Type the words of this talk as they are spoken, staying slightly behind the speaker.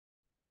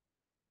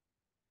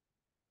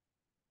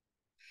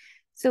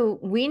So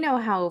we know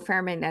how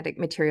ferromagnetic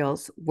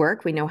materials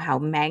work. We know how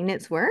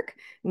magnets work.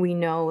 We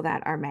know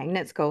that our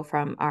magnets go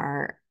from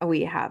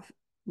we have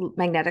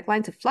magnetic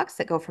lines of flux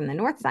that go from the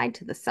north side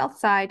to the south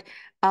side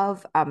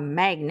of a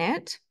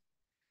magnet.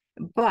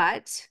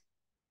 But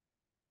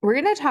we're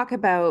going to talk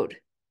about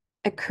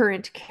a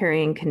current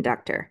carrying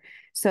conductor.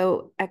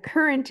 So a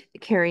current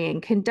carrying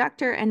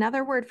conductor,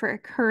 another word for a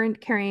current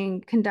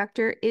carrying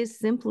conductor is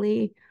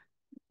simply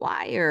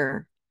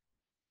wire.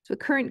 So a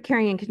current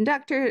carrying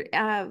conductor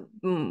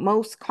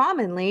most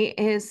commonly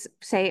is,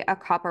 say, a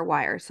copper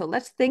wire. So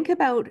let's think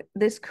about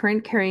this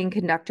current carrying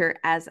conductor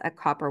as a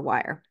copper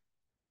wire.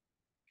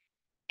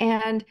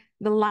 And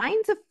the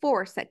lines of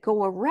force that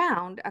go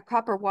around a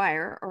copper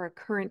wire or a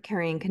current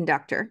carrying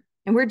conductor,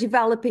 and we're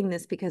developing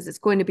this because it's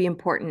going to be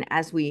important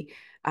as we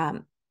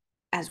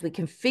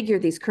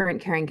configure these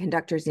current carrying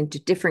conductors into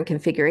different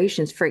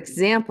configurations. For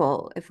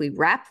example, if we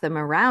wrap them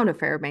around a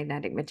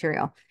ferromagnetic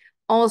material,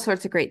 all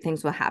sorts of great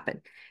things will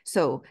happen.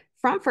 So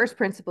from first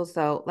principles,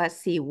 though, let's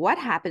see what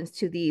happens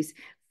to these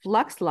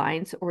flux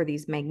lines or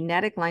these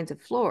magnetic lines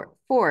of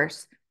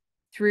force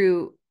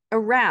through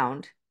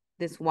around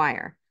this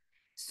wire.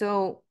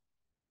 So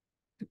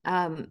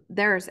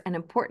there's an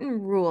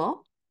important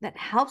rule that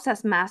helps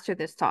us master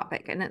this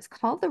topic, and it's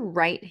called the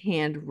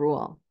right-hand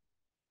rule.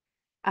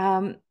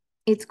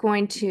 It's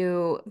going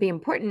to be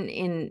important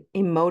in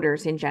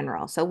motors in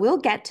general. So we'll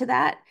get to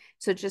that.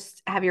 So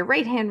just have your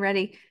right hand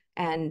ready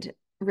and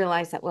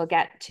realize that we'll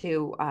get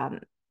to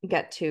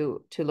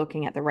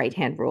looking at the right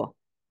hand rule.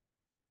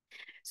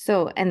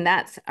 So, and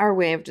that's our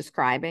way of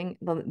describing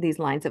these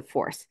lines of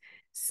force.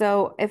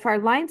 So if our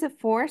lines of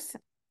force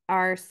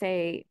are,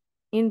 say,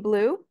 in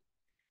blue,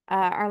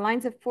 our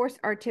lines of force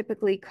are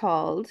typically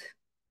called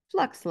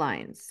flux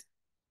lines.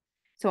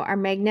 So our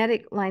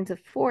magnetic lines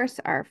of force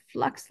are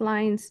flux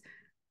lines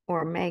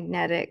or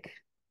magnetic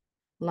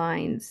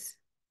lines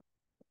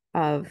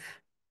of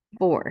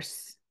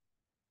force,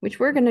 which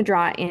we're going to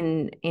draw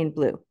in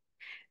blue.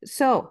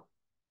 So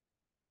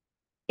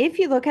if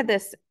you look at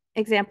this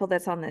example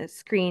that's on the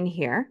screen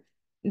here,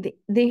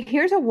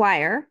 here's a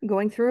wire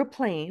going through a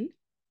plane.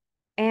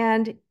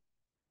 And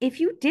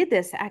if you did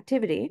this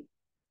activity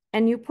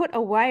and you put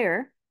a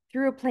wire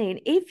through a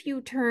plane, if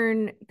you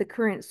turn the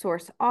current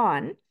source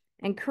on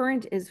and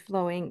current is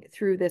flowing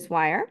through this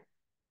wire,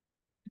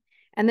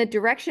 and the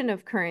direction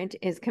of current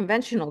is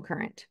conventional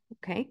current,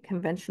 okay?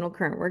 Conventional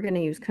current, we're gonna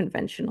use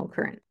conventional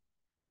current.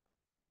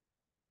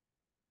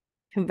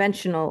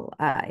 Conventional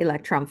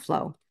electron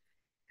flow,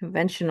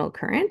 conventional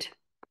current.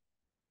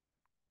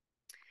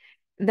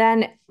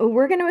 Then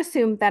we're gonna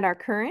assume that our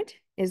current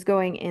is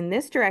going in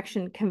this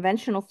direction,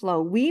 conventional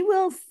flow. We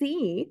will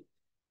see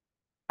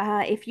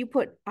if you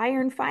put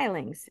iron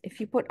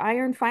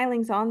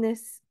filings on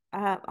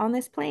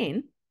this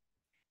plane,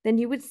 then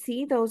you would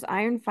see those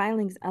iron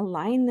filings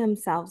align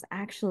themselves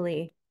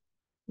actually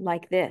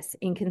like this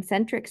in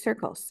concentric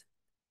circles.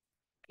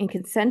 In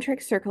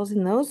concentric circles,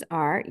 and those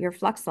are your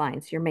flux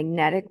lines, your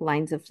magnetic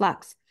lines of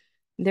flux.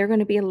 They're going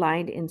to be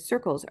aligned in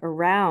circles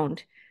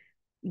around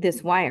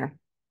this wire.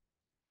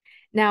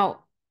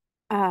 Now,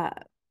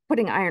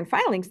 putting iron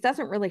filings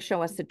doesn't really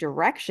show us the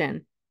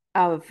direction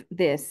of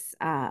these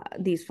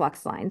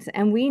flux lines,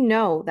 and we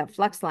know that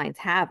flux lines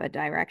have a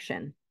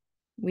direction.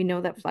 We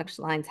know that flux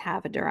lines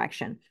have a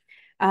direction.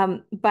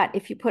 But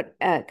if you put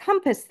a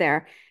compass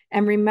there,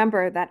 and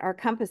remember that our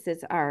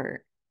compasses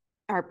are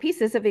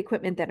pieces of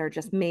equipment that are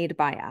just made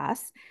by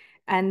us,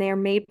 and they're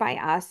made by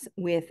us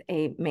with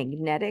a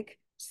magnetic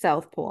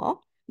south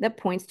pole that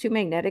points to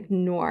magnetic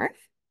north,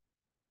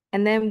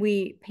 and then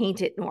we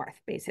paint it north,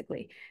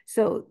 basically.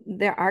 So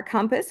our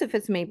compass, if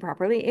it's made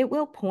properly, it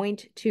will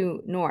point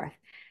to north.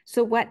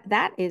 So what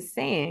that is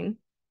saying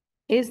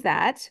is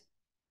that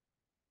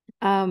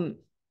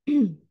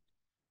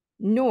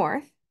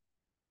north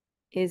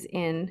is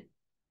in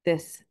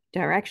this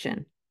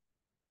direction.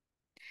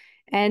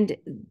 And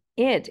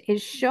it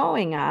is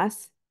showing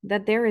us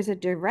that there is a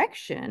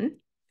direction.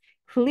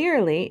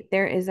 Clearly,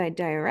 there is a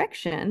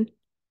direction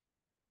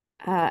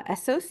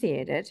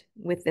associated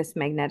with this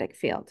magnetic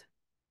field.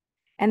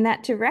 And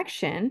that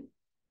direction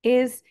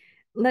is,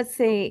 let's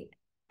say,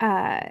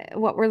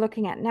 what we're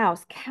looking at now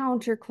is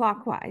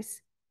counterclockwise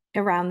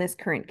around this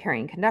current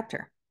carrying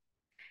conductor.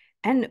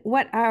 And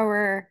what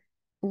our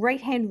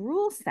right-hand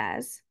rule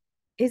says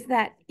is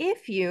that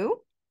if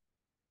you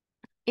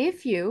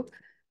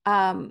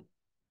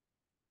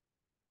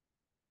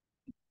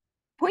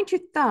point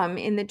your thumb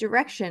in the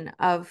direction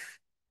of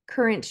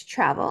current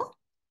travel,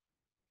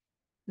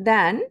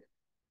 then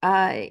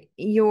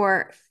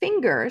your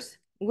fingers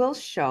will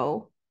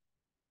show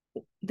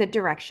the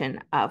direction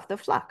of the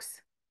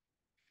flux.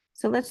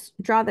 So let's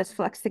draw this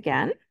flux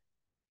again.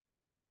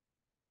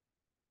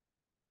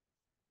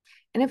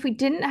 And if we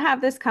didn't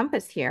have this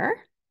compass here,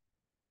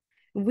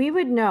 we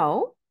would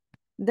know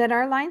that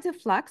our lines of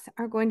flux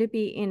are going to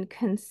be in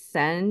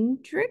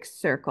concentric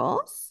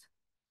circles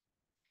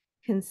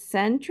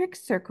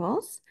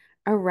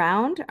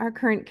around our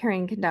current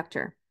carrying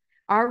conductor.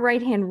 Our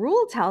right-hand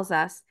rule tells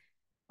us,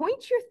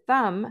 point your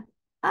thumb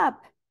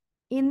up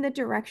in the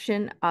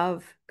direction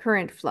of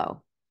current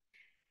flow,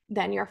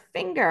 then your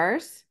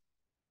fingers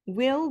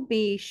will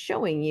be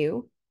showing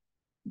you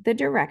the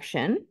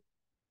direction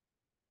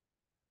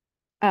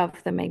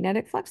of the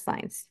magnetic flux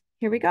lines.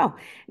 Here we go.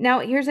 Now,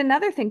 here's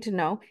another thing to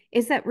know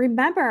is that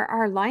remember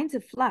our lines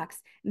of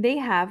flux, they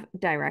have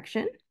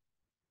direction.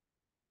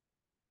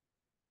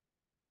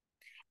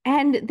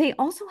 And they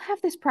also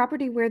have this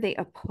property where they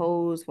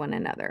oppose one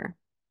another.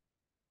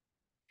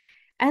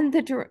 And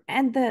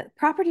the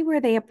property where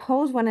they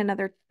oppose one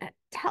another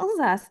tells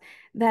us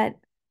that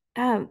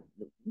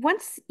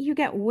once you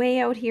get way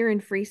out here in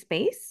free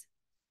space,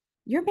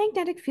 your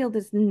magnetic field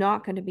is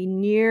not going to be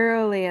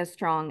nearly as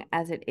strong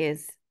as it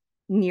is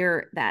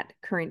near that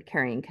current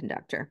carrying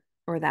conductor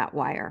or that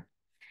wire.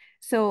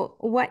 So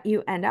what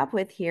you end up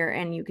with here,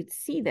 and you could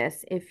see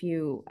this if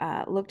you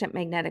looked at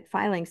magnetic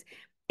filings,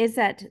 is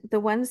that the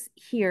ones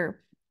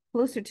here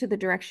closer to the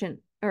direction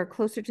or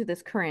closer to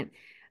this current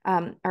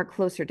are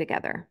closer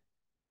together.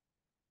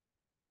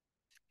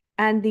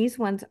 And these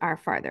ones are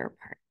farther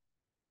apart.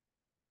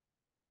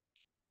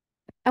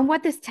 And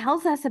what this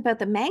tells us about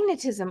the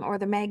magnetism or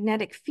the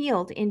magnetic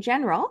field in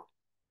general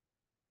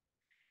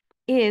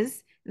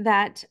is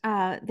that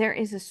there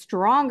is a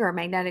stronger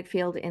magnetic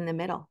field in the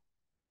middle.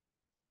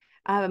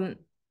 And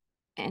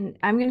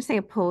I'm going to say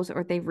oppose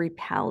or they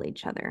repel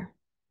each other.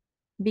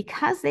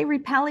 Because they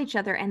repel each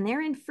other and they're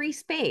in free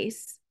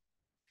space,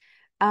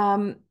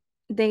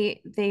 they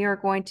are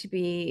going to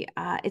be,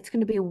 it's going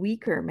to be a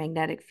weaker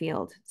magnetic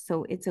field.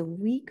 So it's a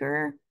weak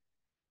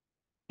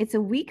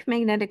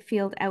magnetic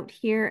field out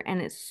here and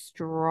it's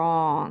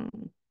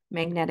strong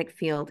magnetic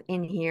field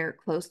in here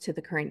close to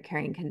the current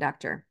carrying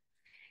conductor.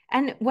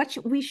 And what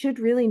we should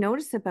really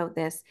notice about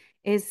this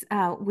is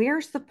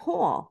where's the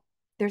pole?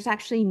 There's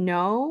actually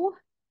no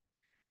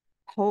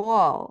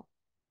pole.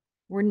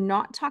 We're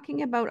not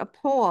talking about a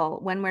pole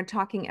when we're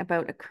talking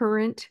about a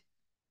current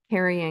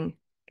carrying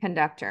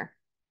conductor.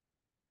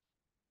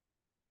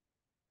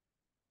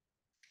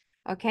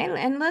 Okay,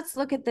 and let's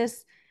look at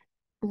this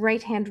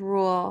right-hand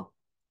rule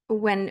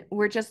when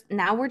we're just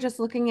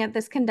looking at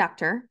this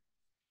conductor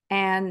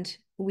and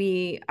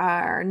we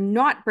are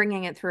not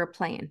bringing it through a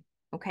plane.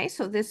 Okay,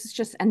 so this is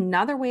just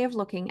another way of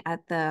looking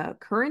at the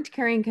current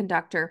carrying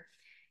conductor.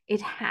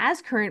 It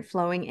has current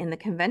flowing in the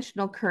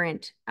conventional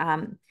current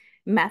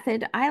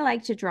method. I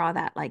like to draw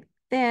that like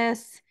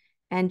this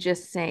and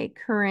just say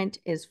current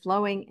is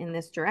flowing in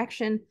this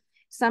direction.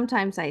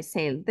 Sometimes I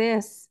say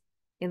this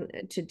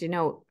to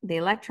denote the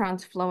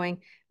electrons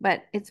flowing,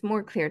 but it's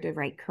more clear to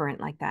write current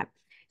like that.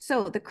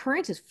 So the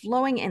current is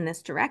flowing in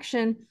this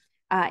direction.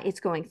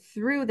 It's going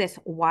through this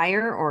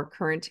wire or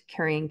current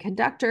carrying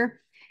conductor,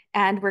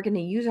 and we're going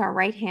to use our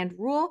right-hand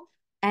rule.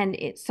 And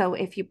so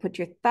if you put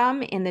your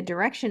thumb in the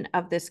direction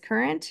of this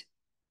current,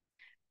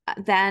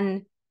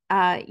 then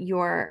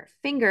your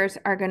fingers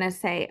are going to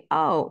say,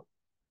 oh,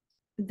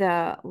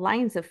 the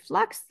lines of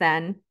flux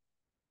then,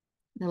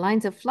 the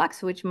lines of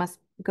flux which must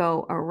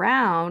go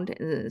around,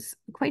 is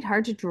quite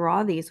hard to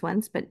draw these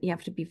ones, but you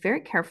have to be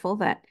very careful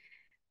that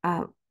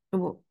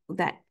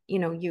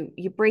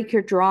you break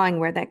your drawing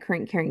where that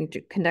current carrying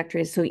conductor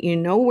is, so you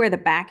know where the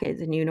back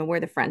is and you know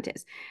where the front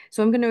is.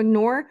 So I'm going to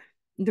ignore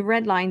the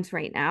red lines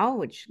right now,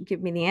 which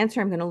give me the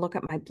answer. I'm going to look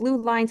at my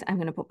blue lines. I'm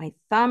going to put my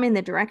thumb in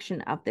the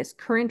direction of this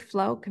current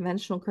flow,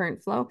 conventional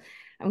current flow.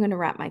 I'm going to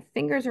wrap my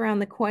fingers around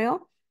the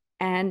coil,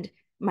 and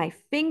my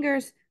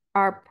fingers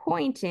are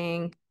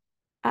pointing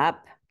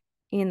up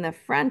in the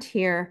front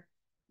here,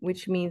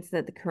 which means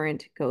that the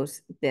current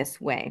goes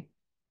this way.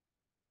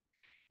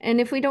 And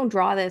if we don't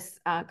draw this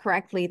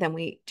correctly, then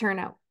we turn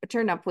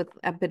up with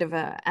a bit of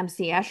a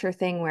MC Escher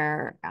thing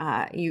where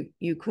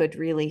you could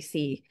really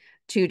see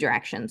two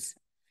directions.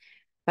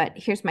 But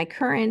here's my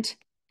current,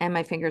 and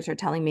my fingers are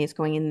telling me it's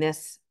going in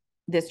this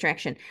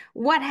direction.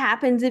 What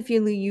happens if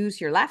you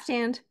use your left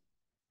hand?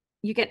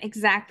 You get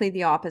exactly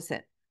the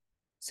opposite.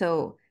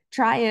 So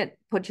try it,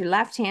 put your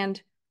left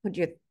hand, put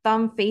your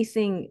thumb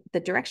facing the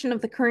direction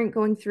of the current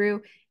going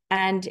through,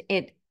 and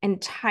it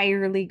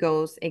entirely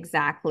goes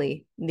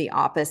exactly the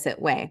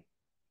opposite way.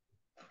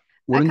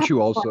 Wouldn't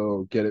you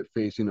also get it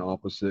facing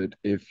opposite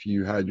if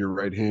you had your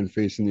right hand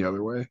facing the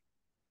other way?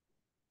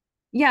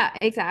 Yeah,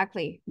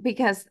 exactly.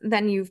 Because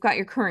then you've got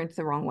your current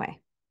the wrong way.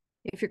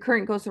 If your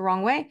current goes the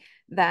wrong way,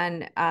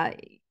 then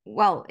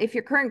if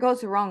your current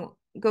goes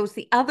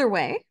the other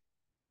way,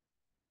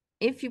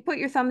 if you put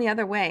your thumb the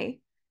other way,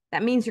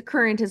 that means your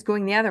current is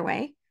going the other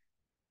way.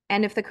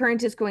 And if the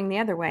current is going the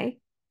other way,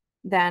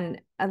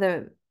 then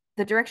the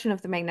direction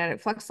of the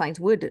magnetic flux lines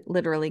would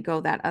literally go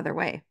that other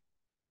way.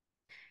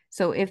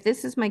 So if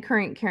this is my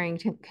current carrying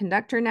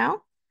conductor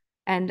now,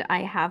 and I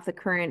have the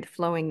current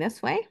flowing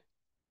this way,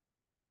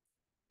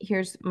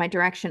 here's my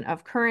direction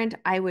of current.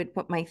 I would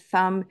put my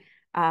thumb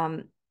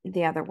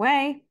the other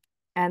way,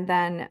 and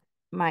then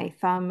my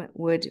thumb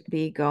would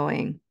be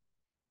going,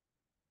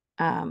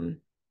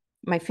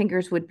 my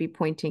fingers would be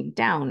pointing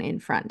down in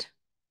front.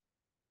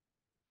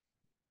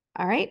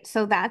 All right,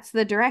 so that's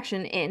the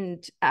direction.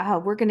 And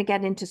we're going to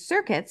get into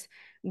circuits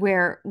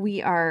where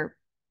we are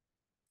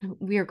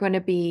we are going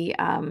to be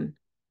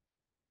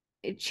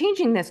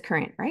changing this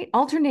current, right?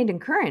 Alternating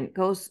current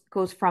goes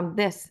from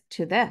this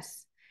to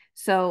this.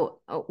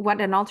 So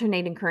what an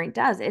alternating current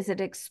does is it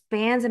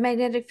expands a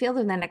magnetic field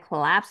and then it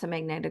collapses a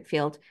magnetic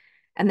field,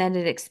 and then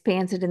it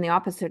expands it in the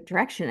opposite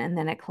direction and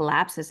then it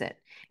collapses it.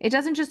 It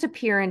doesn't just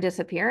appear and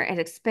disappear, it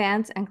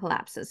expands and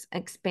collapses,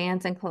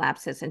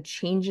 and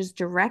changes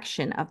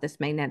direction of this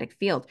magnetic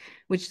field,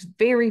 which is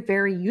very,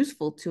 very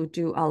useful to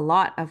do a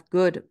lot of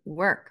good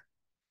work.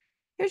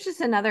 Here's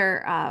just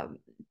another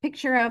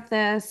picture of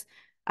this.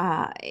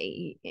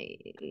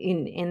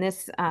 In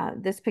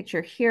this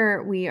picture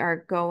here, we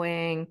are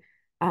going,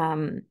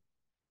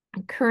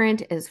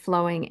 current is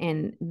flowing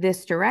in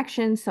this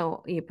direction.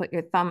 So you put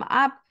your thumb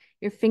up,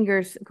 your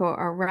fingers go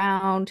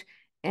around,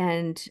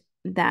 and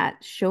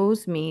that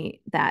shows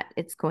me that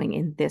it's going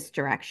in this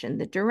direction,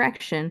 the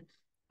direction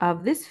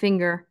of this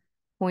finger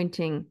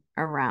pointing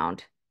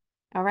around.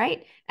 All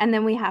right. And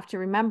then we have to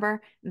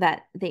remember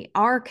that they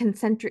are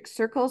concentric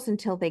circles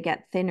until they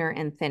get thinner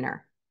and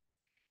thinner.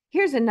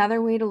 Here's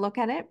another way to look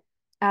at it.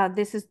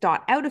 This is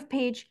dot out of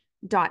page,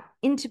 dot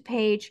into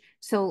page.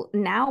 So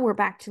now we're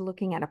back to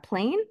looking at a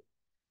plane.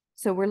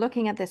 So we're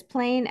looking at this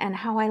plane, and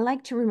how I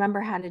like to remember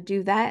how to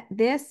do that.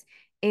 This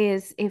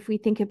is if we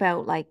think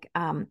about like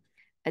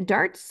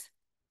darts,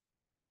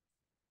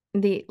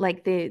 the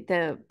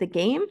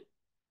game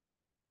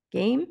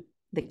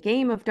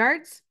of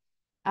darts.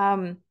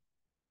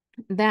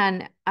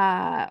 Then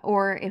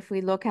or if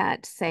we look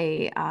at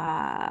say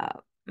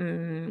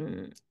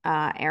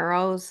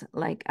arrows,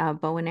 like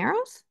bow and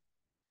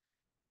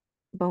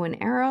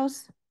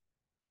arrows,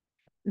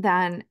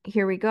 then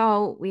here we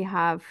go, we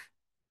have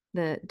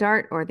the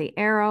dart or the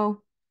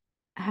arrow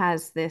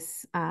has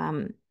this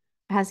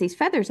has these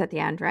feathers at the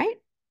end, right?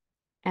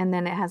 And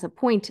then it has a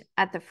point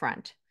at the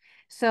front.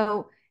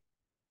 So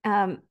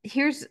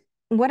here's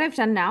what I've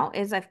done now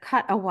is I've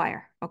cut a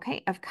wire.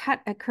 Okay, I've cut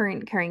a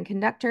current carrying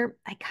conductor.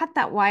 I cut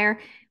that wire.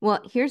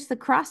 Well, here's the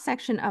cross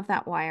section of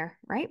that wire,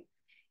 right?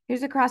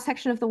 Here's a cross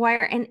section of the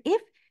wire. And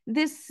if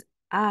this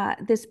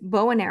this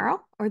bow and arrow,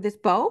 or this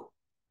bow,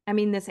 I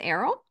mean this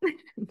arrow,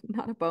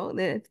 not a bow,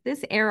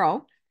 this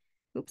arrow,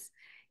 oops,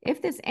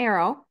 if this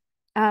arrow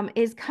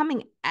is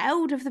coming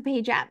out of the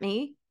page at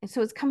me, and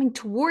so it's coming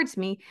towards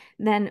me,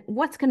 then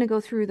what's going to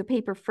go through the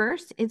paper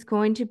first? It's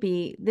going to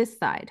be this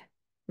side,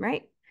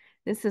 right?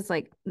 This is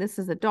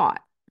a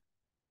dot.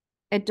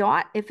 A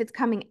dot, if it's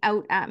coming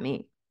out at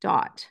me,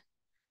 dot,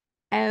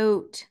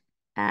 out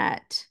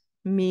at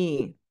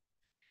me.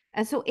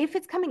 And so if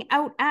it's coming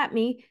out at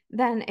me,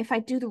 then if I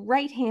do the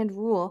right hand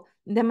rule,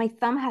 then my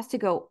thumb has to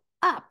go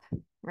up,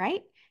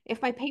 right?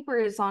 If my paper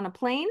is on a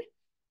plane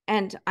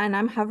and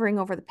I'm hovering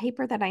over the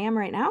paper that I am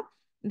right now,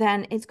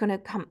 then it's going to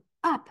come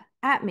up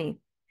at me.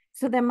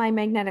 So then my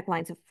magnetic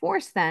lines of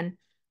force then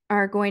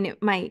are going to,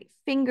 my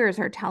fingers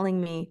are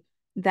telling me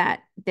that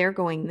they're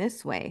going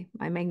this way.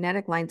 My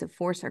magnetic lines of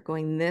force are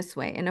going this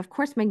way. And of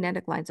course,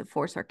 magnetic lines of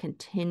force are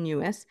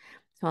continuous.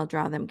 So I'll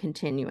draw them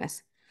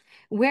continuous.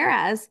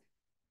 Whereas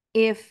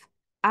if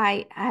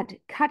I had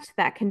cut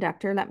that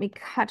conductor, let me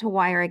cut a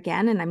wire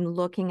again, and I'm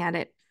looking at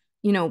it,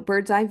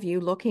 bird's eye view,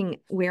 looking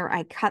where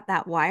I cut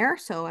that wire.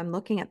 So I'm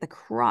looking at the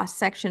cross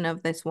section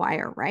of this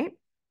wire, right?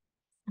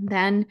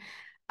 Then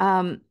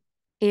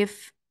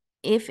if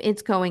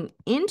it's going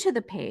into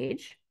the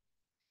page,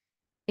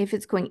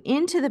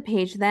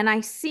 then I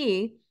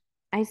see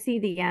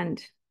the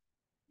end.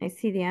 I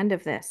see the end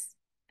of this.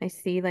 I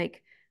see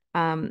like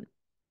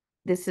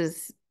this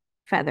is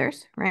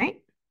feathers, right?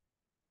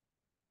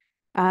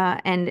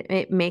 And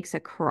it makes a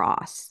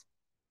cross.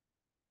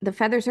 The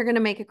feathers are going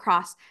to make a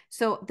cross.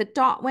 So the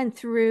dot went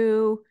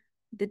through,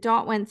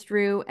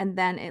 and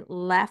then it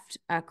left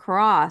a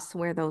cross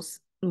where those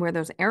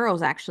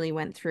arrows actually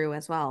went through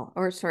as well.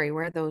 Or sorry,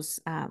 where those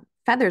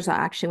feathers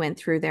actually went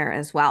through there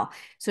as well.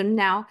 So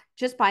now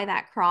just by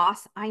that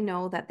cross, I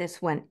know that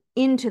this went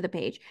into the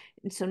page.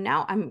 And so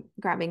now I'm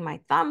grabbing my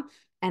thumb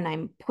and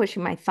I'm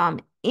pushing my thumb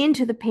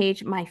into the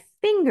page. My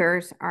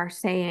fingers are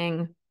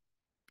saying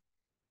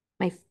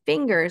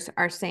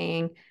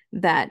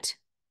that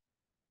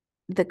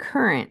the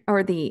current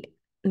or the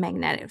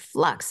magnetic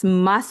flux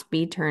must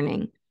be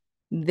turning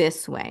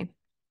this way.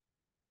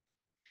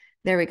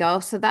 There we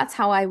go. So that's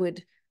how I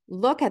would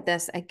look at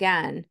this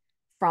again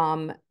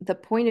from the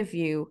point of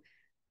view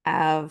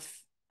of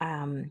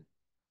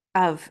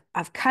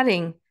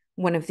cutting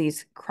one of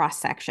these cross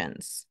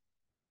sections.